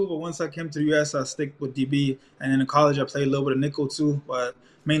there too, but once I came to the US, I stick with DB. And then in college, I played a little bit of nickel too, but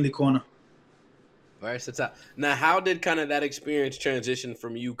mainly corner. Versatile. Now, how did kind of that experience transition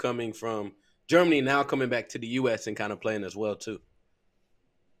from you coming from Germany now coming back to the U.S. and kind of playing as well too?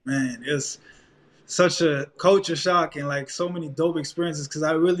 Man, it's such a culture shock and like so many dope experiences because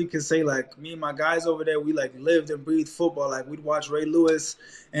I really could say like me and my guys over there, we like lived and breathed football. Like we'd watch Ray Lewis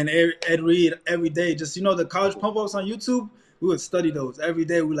and Ed Reed every day. Just the college pump ups on YouTube. We would study those every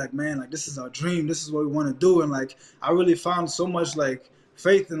day. We like, man, like this is our dream. This is what we want to do. And like I really found so much like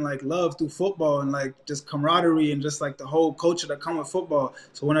faith and like love through football and like just camaraderie and just like the whole culture that come with football.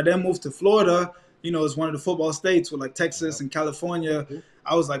 So when I then moved to Florida, it's one of the football states with like Texas Yep. and California. Mhm.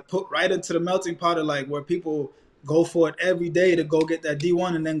 I was like put right into the melting pot of like where people go for it every day to go get that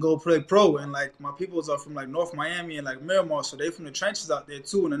D1 and then go play pro. And like my peoples are from like North Miami and like Miramar, so they from the trenches out there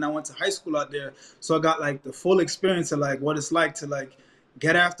too. And then I went to high school out there, so I got like the full experience of like what it's like to like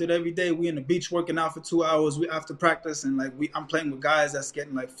get after it every day. We in the beach working out for 2 hours. We after practice and like I'm playing with guys that's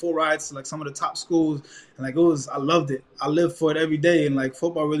getting like full rides to like some of the top schools. And like I loved it. I lived for it every day. And like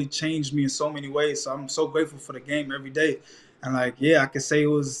football really changed me in so many ways. So I'm so grateful for the game every day. And like, yeah, I could say it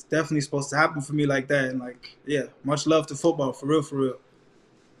was definitely supposed to happen for me like that. And like, yeah, much love to football for real, for real.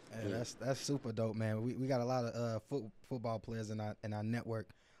 Yeah, that's super dope, man. We got a lot of football players in our network.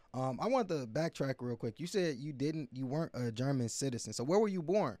 I want to backtrack real quick. You said you weren't a German citizen. So where were you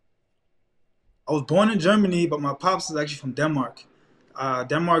born? I was born in Germany, but my pops is actually from Denmark.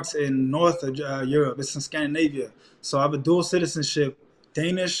 Denmark's in north of Europe. It's in Scandinavia. So I have a dual citizenship,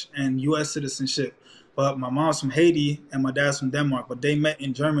 Danish and U.S. citizenship. But my mom's from Haiti and my dad's from Denmark. But they met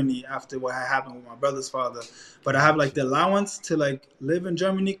in Germany after what had happened with my brother's father. But I have like Gotcha. the allowance to like live in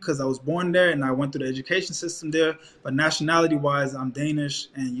Germany because I was born there and I went through the education system there. But nationality-wise, I'm Danish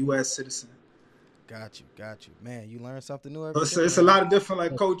and U.S. citizen. Got you. Man, you learn something new So every it's day, a man. lot of different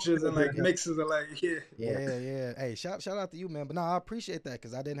like cultures and like mixes of like yeah. Yeah. Hey, shout out to you, man. But no, I appreciate that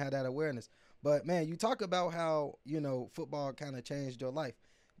because I didn't have that awareness. But man, you talk about how football kind of changed your life.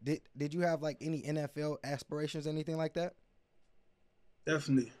 Did you have like any NFL aspirations, anything like that?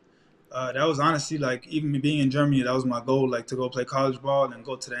 Definitely. That was honestly like even me being in Germany, that was my goal, like to go play college ball and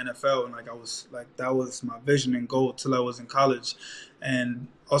go to the NFL. And like I was like that was my vision and goal till I was in college. And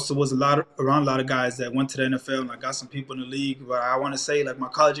also was around a lot of guys that went to the NFL and I got some people in the league. But I want to say like my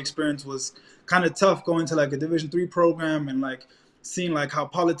college experience was kind of tough going to like a Division III program and like seeing like how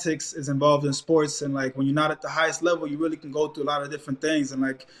politics is involved in sports and like when you're not at the highest level, you really can go through a lot of different things. And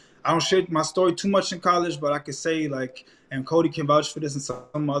like I don't share my story too much in college, but I could say like, and Cody can vouch for this and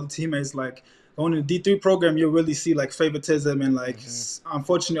some other teammates, like going to the D3 program, you'll really see like favoritism and like, Mm-hmm.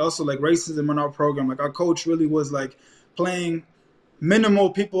 unfortunately also like racism in our program. Like our coach really was like playing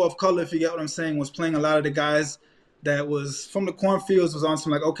minimal people of color, if you get what I'm saying, was playing a lot of the guys that was from the cornfields was on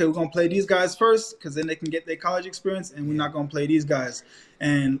some like, okay, we're gonna play these guys first because then they can get their college experience, and we're Yeah. not gonna play these guys.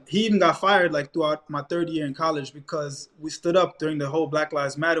 And he even got fired like throughout my third year in college because we stood up during the whole Black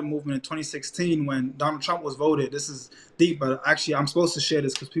Lives Matter movement in 2016 when Donald Trump was voted. This is deep, but actually I'm supposed to share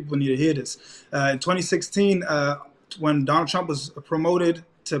this because people need to hear this. In 2016, when Donald Trump was promoted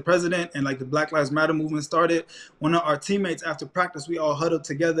to president and like the Black Lives Matter movement started, one of our teammates after practice, we all huddled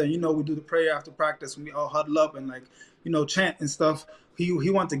together. And, we do the prayer after practice and we all huddle up and like, chant and stuff. He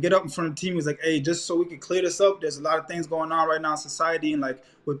wanted to get up in front of the team. He's like, hey, just so we can clear this up, there's a lot of things going on right now in society. And like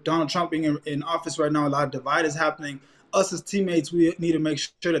with Donald Trump being in office right now, a lot of divide is happening. Us as teammates, we need to make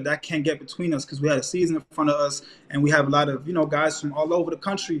sure that can't get between us because we had a season in front of us and we have a lot of, guys from all over the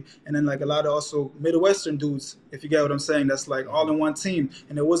country and then like a lot of also Midwestern dudes, if you get what I'm saying, that's like all in one team.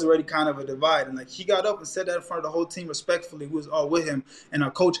 And there was already kind of a divide. And like he got up and said that in front of the whole team respectfully. We was all with him. And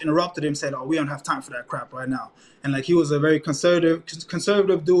our coach interrupted him and said, oh, we don't have time for that crap right now. And like he was a very conservative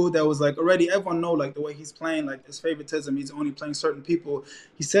dude that was like already everyone know like the way he's playing, like his favoritism, he's only playing certain people.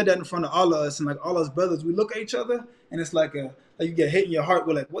 He said that in front of all of us and like all us brothers, we look at each other and it's like you get hit in your heart.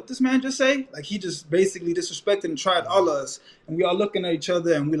 We're like, what this man just say? Like he just basically disrespected and tried all of us. And we all looking at each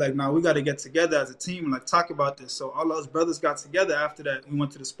other and we like, nah, we got to get together as a team and like talk about this. So all of us brothers got together after that. We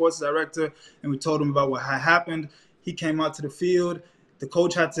went to the sports director and we told him about what had happened. He came out to the field. The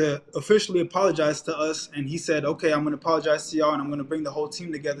coach had to officially apologize to us, and he said, okay, I'm going to apologize to y'all, and I'm going to bring the whole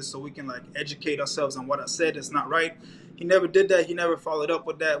team together so we can like educate ourselves on what I said that's not right. He never did that. He never followed up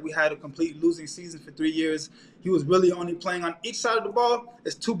with that. We had a complete losing season for 3 years. He was really only playing on each side of the ball.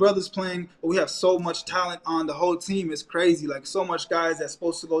 It's two brothers playing, but we have so much talent on the whole team. It's crazy. Like so much guys that's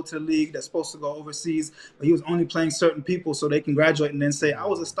supposed to go to the league, that's supposed to go overseas, but he was only playing certain people so they can graduate and then say, I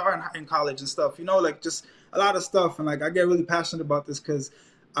was a star in college and stuff. Like just a lot of stuff. And like I get really passionate about this because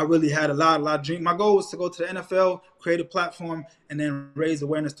I really had a lot of dreams. My goal was to go to the NFL, create a platform, and then raise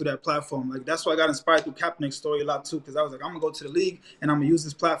awareness through that platform. Like that's why I got inspired through Kaepernick's story a lot too, because I was like, I'm gonna go to the league and I'm gonna use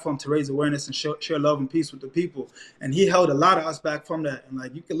this platform to raise awareness and share love and peace with the people. And he held a lot of us back from that. And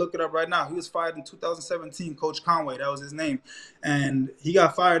like you can look it up right now. He was fired in 2017. Coach Conway, that was his name, and he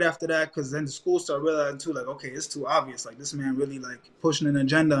got fired after that because then the school started realizing too, like, okay, it's too obvious. Like this man really like pushing an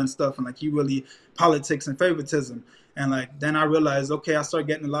agenda and stuff, and like he really politics and favoritism. And like then I realized, okay, I started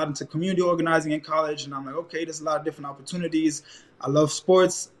getting a lot into community organizing in college, and I'm like, okay, there's a lot of different opportunities. I love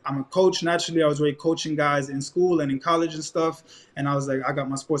sports. I'm a coach naturally. I was already coaching guys in school and in college and stuff. And I was like, I got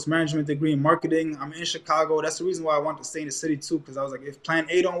my sports management degree in marketing. I'm in Chicago. That's the reason why I wanted to stay in the city too, because I was like, if Plan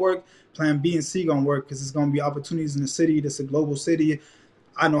A don't work, Plan B and C gonna work, because there's gonna be opportunities in the city. This is a global city.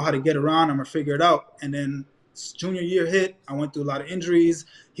 I know how to get around. I'm gonna figure it out. And then junior year hit. I went through a lot of injuries.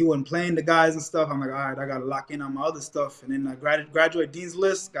 He wasn't playing the guys and stuff. I'm like, all right, I got to lock in on my other stuff. And then I graduated Dean's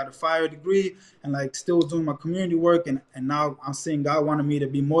List, got a fire degree, and like still doing my community work. And now I'm seeing God wanted me to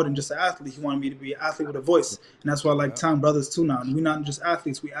be more than just an athlete. He wanted me to be an athlete with a voice. And that's why I like telling brothers too now. We're not just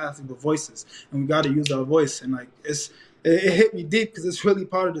athletes, we athletes with voices. And we got to use our voice. And like it hit me deep because it's really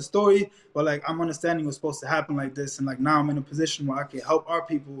part of the story. But like I'm understanding what's supposed to happen like this, and like now I'm in a position where I can help our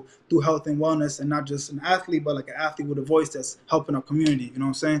people through health and wellness, and not just an athlete, but like an athlete with a voice that's helping our community. You know what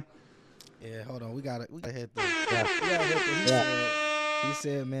I'm saying? Yeah, hold on. We gotta hit the. Yeah. We gotta hit the. Yeah. He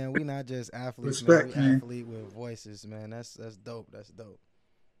said, man, we not just athletes, man. Respect, We man. athlete with voices, man. That's dope. That's dope.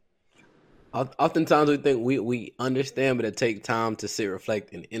 Oftentimes we think we understand, but it takes time to sit,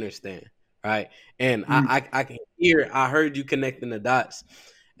 reflect, and understand, right? And I can hear, I heard you connecting the dots.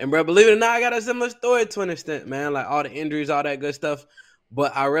 And bro, believe it or not, I got a similar story to an extent, man. Like all the injuries, all that good stuff.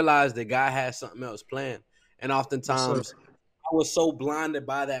 But I realized the guy had something else planned. And Yes, sir. oftentimes I was so blinded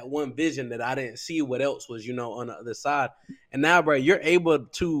by that one vision that I didn't see what else was, on the other side. And now, bro, you're able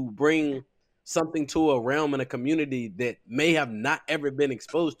to bring something to a realm and a community that may have not ever been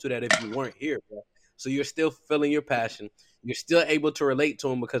exposed to that if you weren't here, bro. So you're still feeling your passion. You're still able to relate to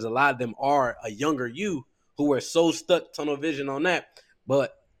them because a lot of them are a younger you who are so stuck tunnel vision on that.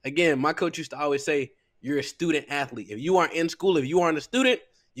 But again, my coach used to always say, you're a student athlete. If you aren't in school, if you aren't a student,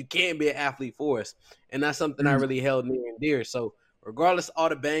 you can't be an athlete for us. And that's something I really held near and dear. So regardless of all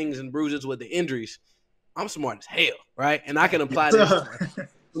the bangs and bruises with the injuries, I'm smart as hell, right? And I can apply this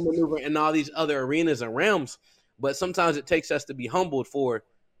maneuver in all these other arenas and realms. But sometimes it takes us to be humbled for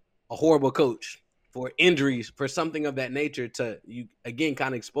a horrible coach, for injuries, for something of that nature to, you again,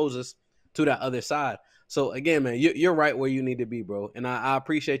 kind of expose us to that other side. So again, man, you're right where you need to be, bro. And I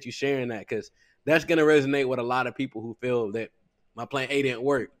appreciate you sharing that, because that's going to resonate with a lot of people who feel that my plan A didn't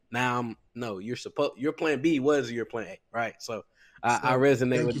work. Now your plan B was your plan A, right? So I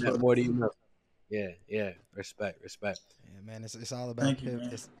resonate with that more than you know. Yeah. Respect. Yeah, man. It's all about Thank you,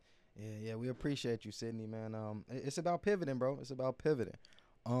 pivot. man. Yeah. We appreciate you, Sidney, man. It's about pivoting, bro. It's about pivoting.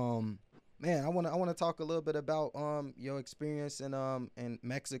 Man, I wanna talk a little bit about your experience in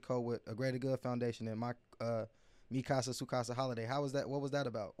Mexico with a Greater Good Foundation and Mi Casa Su Casa holiday. How was that? What was that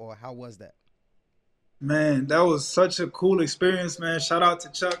about, or how was that? Man, that was such a cool experience, man. Shout out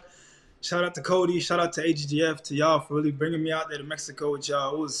to Chuck. Shout out to Cody. Shout out to AGGF, to y'all for really bringing me out there to Mexico with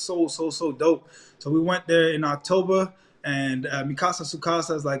y'all. It was so dope. So we went there in October, and Mi Casa Su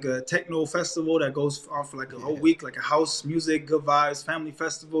Casa is like a techno festival that goes on for like a whole week, like a house music, good vibes, family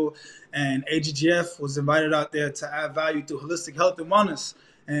festival. And AGGF was invited out there to add value through holistic health and wellness.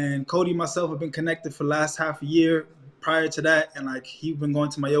 And Cody and myself have been connected for the last half a year prior to that, and like he's been going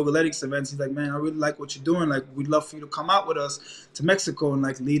to my Yogaletics events. He's like, man, I really like what you're doing. Like, we'd love for you to come out with us to Mexico and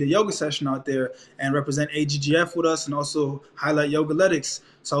like lead a yoga session out there and represent AGGF with us and also highlight Yogaletics.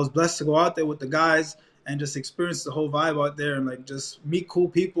 So I was blessed to go out there with the guys and just experience the whole vibe out there and like just meet cool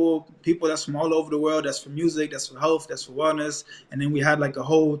people that's from all over the world, that's for music, that's for health, that's for wellness. And then we had like a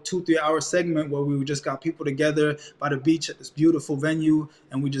whole 2-3 hour segment where we just got people together by the beach at this beautiful venue,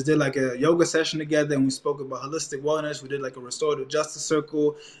 and we just did like a yoga session together, and we spoke about holistic wellness. We did like a restorative justice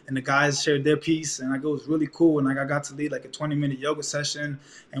circle, and the guys shared their piece, and like it was really cool. And like I got to lead like a 20-minute yoga session,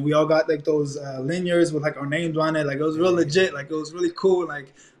 and we all got like those lanyards with like our names on it. Like it was real legit. Like it was really cool.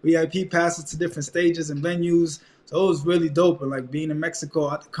 Like VIP passes to different stages and venues. So it was really dope. And like being in Mexico,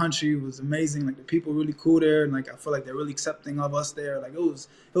 out the country, was amazing. Like the people really cool there, and like I feel like they're really accepting of us there. Like it was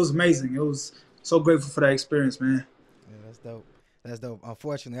amazing. It was so grateful for that experience, man. Yeah, that's dope. That's dope.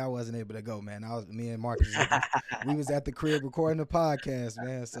 Unfortunately, I wasn't able to go, man. Me and Marcus, we was at the crib recording the podcast,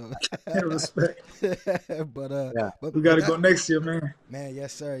 man. So Respect. but We gotta go next year, man. Man,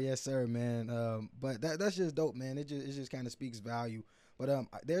 yes sir, man. But that's just dope, man. It just kind of speaks value. But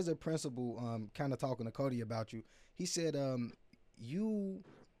there's a principle. Kind of talking to Cody about you. He said, you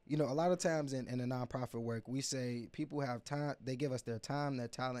a lot of times in the nonprofit work, we say people have time. They give us their time, their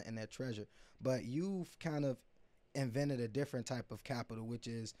talent, and their treasure. But you've kind of invented a different type of capital, which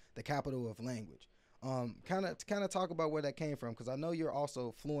is the capital of language. Kind of talk about where that came from, because I know you're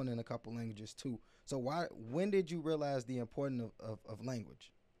also fluent in a couple languages too. So when did you realize the importance of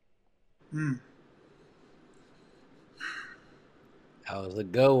language? Mm. That was a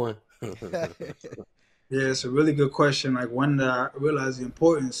good one. Yeah, it's a really good question. Like, when did I realize the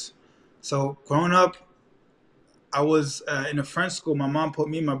importance? So growing up, I was in a French school. My mom put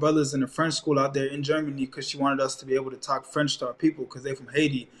me and my brothers in a French school out there in Germany because she wanted us to be able to talk French to our people because they're from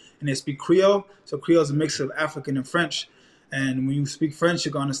Haiti and they speak Creole. So Creole is a mix of African and French. And when you speak French,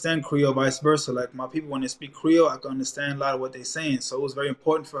 you can understand Creole, vice versa. Like, my people, when they speak Creole, I can understand a lot of what they're saying. So it was very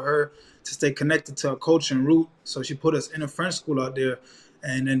important for her to stay connected to our culture and root. So she put us in a French school out there.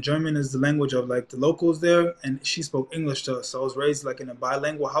 And then German is the language of like the locals there, and she spoke English to us. So I was raised like in a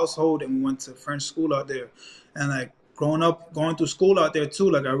bilingual household, and we went to French school out there. And like growing up, going through school out there too,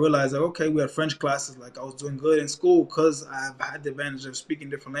 like I realized like, okay, we had French classes. Like, I was doing good in school because I've had the advantage of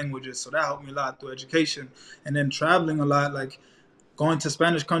speaking different languages. So that helped me a lot through education. And then traveling a lot, like going to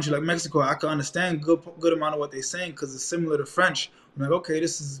Spanish country like Mexico, I can understand good amount of what they're saying because it's similar to French. I'm like, okay,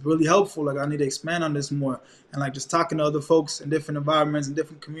 this is really helpful. Like, I need to expand on this more. And like just talking to other folks in different environments and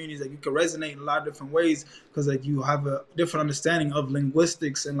different communities, like you can resonate in a lot of different ways because like you have a different understanding of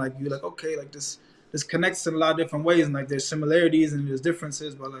linguistics, and like you're like, okay, like this connects in a lot of different ways, and like there's similarities and there's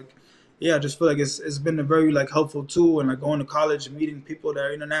differences, but like, yeah, I just feel like it's been a very like helpful tool. And like going to college and meeting people that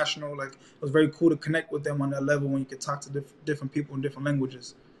are international, like it was very cool to connect with them on that level when you could talk to different people in different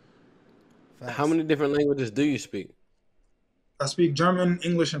languages. How Facts. many different languages do you speak? I speak German,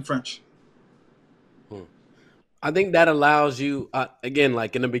 English, and French. Hmm. I think that allows you, again,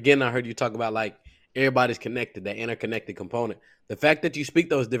 like in the beginning, I heard you talk about like everybody's connected, that interconnected component. The fact that you speak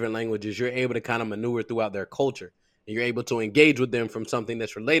those different languages, you're able to kind of maneuver throughout their culture, and you're able to engage with them from something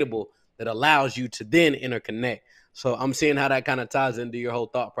that's relatable that allows you to then interconnect. So I'm seeing how that kind of ties into your whole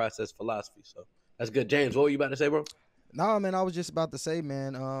thought process philosophy. So that's good. James, what were you about to say, bro? No, man, I was just about to say,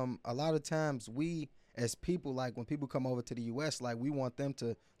 man, a lot of times we as people, like when people come over to the US, like we want them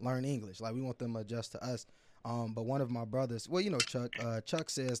to learn English. Like we want them to adjust to us. But one of my brothers, well, Chuck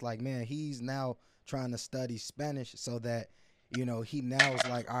says like, man, he's now trying to study Spanish so that, he now is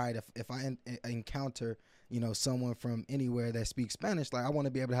like, all right, if I encounter, someone from anywhere that speaks Spanish, like I want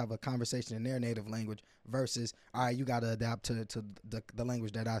to be able to have a conversation in their native language versus, all right, you got to adapt to the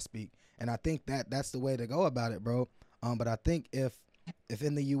language that I speak. And I think that's the way to go about it, bro. But I think if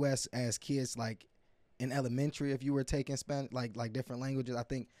in the U.S. as kids, like in elementary, if you were taking Spanish, like different languages, I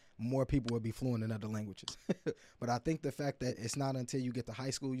think more people would be fluent in other languages. But I think the fact that it's not until you get to high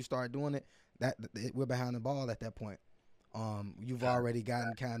school you start doing it, we're behind the ball at that point. You've already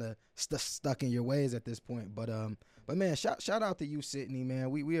gotten kind of stuck in your ways at this point. But man, shout out to you, Sidney, man.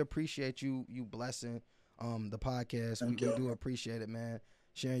 We appreciate you blessing the podcast. We Thank you. do appreciate it, man.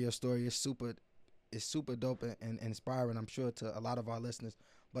 Sharing your story is super dope and inspiring, I'm sure, to a lot of our listeners.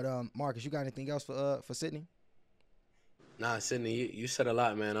 But Marcus, you got anything else for Sidney? Nah, Sidney, you said a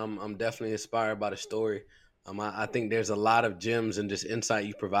lot, man. I'm definitely inspired by the story. I think there's a lot of gems and just insight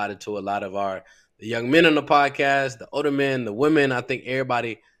you provided to a lot of the young men on the podcast, the older men, the women. I think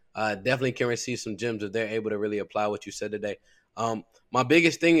everybody definitely can receive some gems if they're able to really apply what you said today. My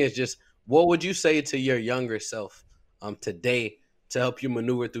biggest thing is just what would you say to your younger self today to help you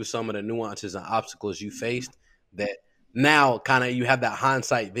maneuver through some of the nuances and obstacles you faced that now kind of you have that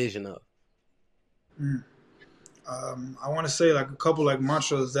hindsight vision of? Mm. I want to say like a couple like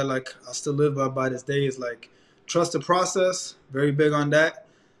mantras that like I still live by this day is like trust the process. Very big on that.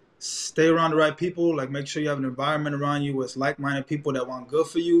 Stay around the right people. Like make sure you have an environment around you with like-minded people that want good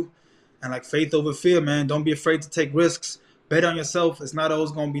for you, and like faith over fear, man. Don't be afraid to take risks. Bet on yourself. It's not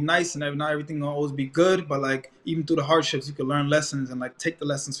always gonna be nice, and not everything gonna always be good. But like even through the hardships, you can learn lessons and like take the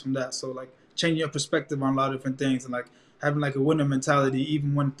lessons from that. So like changing your perspective on a lot of different things and like having like a winner mentality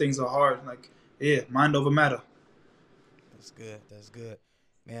even when things are hard. Like yeah, mind over matter. That's good. That's good.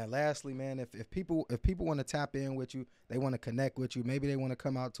 Man, lastly, man, if people want to tap in with you, they want to connect with you, maybe they want to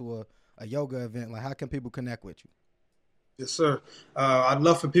come out to a yoga event, like how can people connect with you? Yes, sir. I'd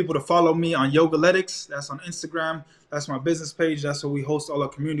love for people to follow me on Yogaletics. That's on Instagram. That's my business page. That's where we host all our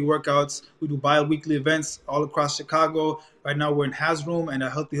community workouts. We do bi-weekly events all across Chicago. Right now we're in Hasroom and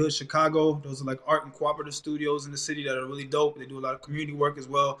at Healthy Hood Chicago. Those are like art and cooperative studios in the city that are really dope. They do a lot of community work as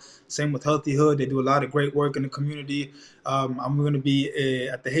well. Same with Healthy Hood. They do a lot of great work in the community. I'm going to be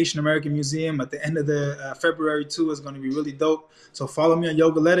at the Haitian American Museum at the end of the February too. It's going to be really dope. So follow me on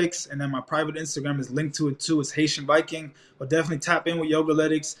Yogaletics, and then my private Instagram is linked to it too. It's Haitian Viking. But definitely tap in with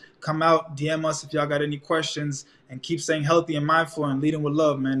Yogaletics. Come out, DM us if y'all got any questions, and keep staying healthy and mindful and leading with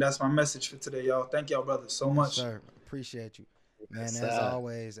love, man. That's my message for today, y'all. Thank y'all, brothers, so much. Yes, sir. Appreciate you, man.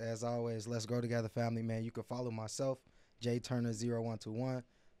 Yes, As always, let's grow together, family, man. You can follow myself, J Turner 0121.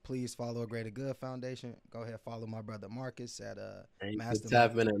 Please follow a Greater Good Foundation. Go ahead, follow my brother Marcus at and you can Mastermind.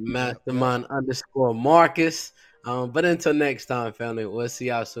 tap in at Mastermind _ Marcus. But until next time, family, we'll see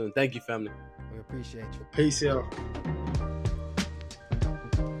y'all soon. Thank you, family. We appreciate you. Peace, y'all.